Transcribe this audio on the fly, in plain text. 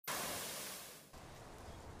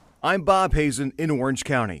I'm Bob Hazen in Orange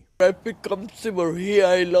County. I've become comfortable here.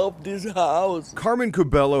 I love this house. Carmen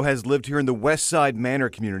Cubello has lived here in the West Side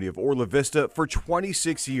Manor community of Orlo Vista for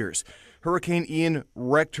 26 years. Hurricane Ian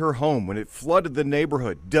wrecked her home when it flooded the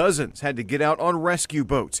neighborhood. Dozens had to get out on rescue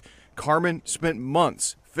boats. Carmen spent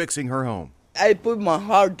months fixing her home. I put my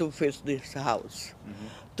heart to fix this house,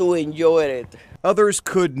 to enjoy it. Others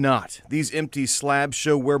could not. These empty slabs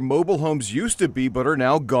show where mobile homes used to be but are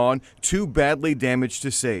now gone, too badly damaged to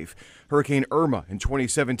save. Hurricane Irma in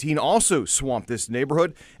 2017 also swamped this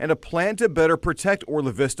neighborhood, and a plan to better protect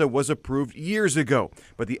Orlo Vista was approved years ago.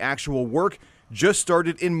 But the actual work just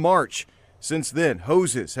started in March. Since then,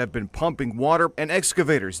 hoses have been pumping water and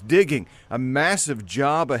excavators digging. A massive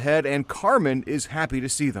job ahead, and Carmen is happy to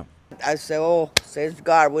see them. I say, oh, says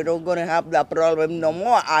God, we're not going to have that problem no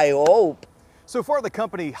more, I hope. So far, the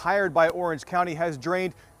company hired by Orange County has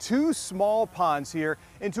drained 2 small ponds here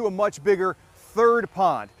into a much bigger third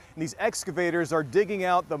pond. And these excavators are digging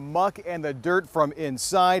out the muck and the dirt from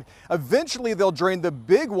inside. Eventually, they'll drain the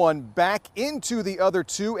big one back into the other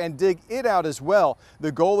 2 and dig it out as well.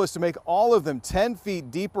 The goal is to make all of them 10 feet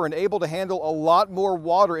deeper and able to handle a lot more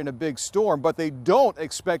water in a big storm, but they don't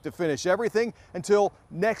expect to finish everything until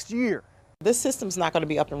next year. This system's not going to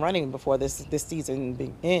be up and running before this season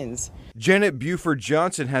begins. Janet Buford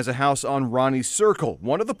Johnson has a house on Ronnie's Circle.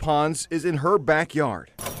 One of the ponds is in her backyard.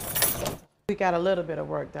 We got a little bit of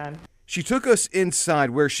work done. She took us inside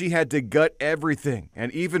where she had to gut everything.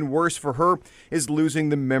 And even worse for her is losing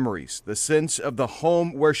the memories, the sense of the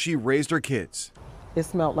home where she raised her kids. It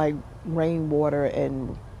smelled like rainwater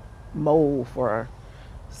and mold for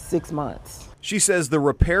 6 months. She says the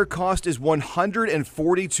repair cost is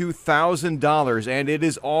 $142,000, and it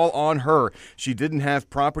is all on her. She didn't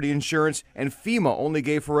have property insurance, and FEMA only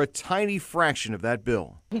gave her a tiny fraction of that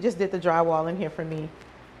bill. He just did the drywall in here for me.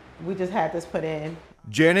 We just had this put in.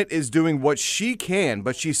 Janet is doing what she can,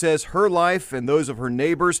 but she says her life and those of her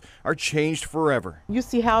neighbors are changed forever. You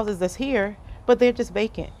see houses that's here, but they're just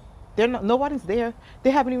vacant. Nobody's there.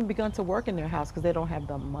 They haven't even begun to work in their house because they don't have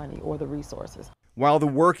the money or the resources. While the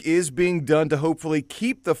work is being done to hopefully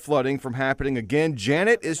keep the flooding from happening again,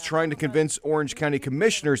 Janet is trying to convince Orange County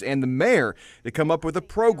commissioners and the mayor to come up with a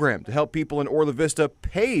program to help people in Orlo Vista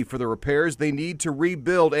pay for the repairs they need to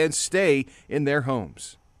rebuild and stay in their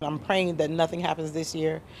homes. I'm praying that nothing happens this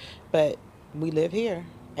year, but we live here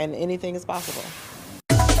and anything is possible.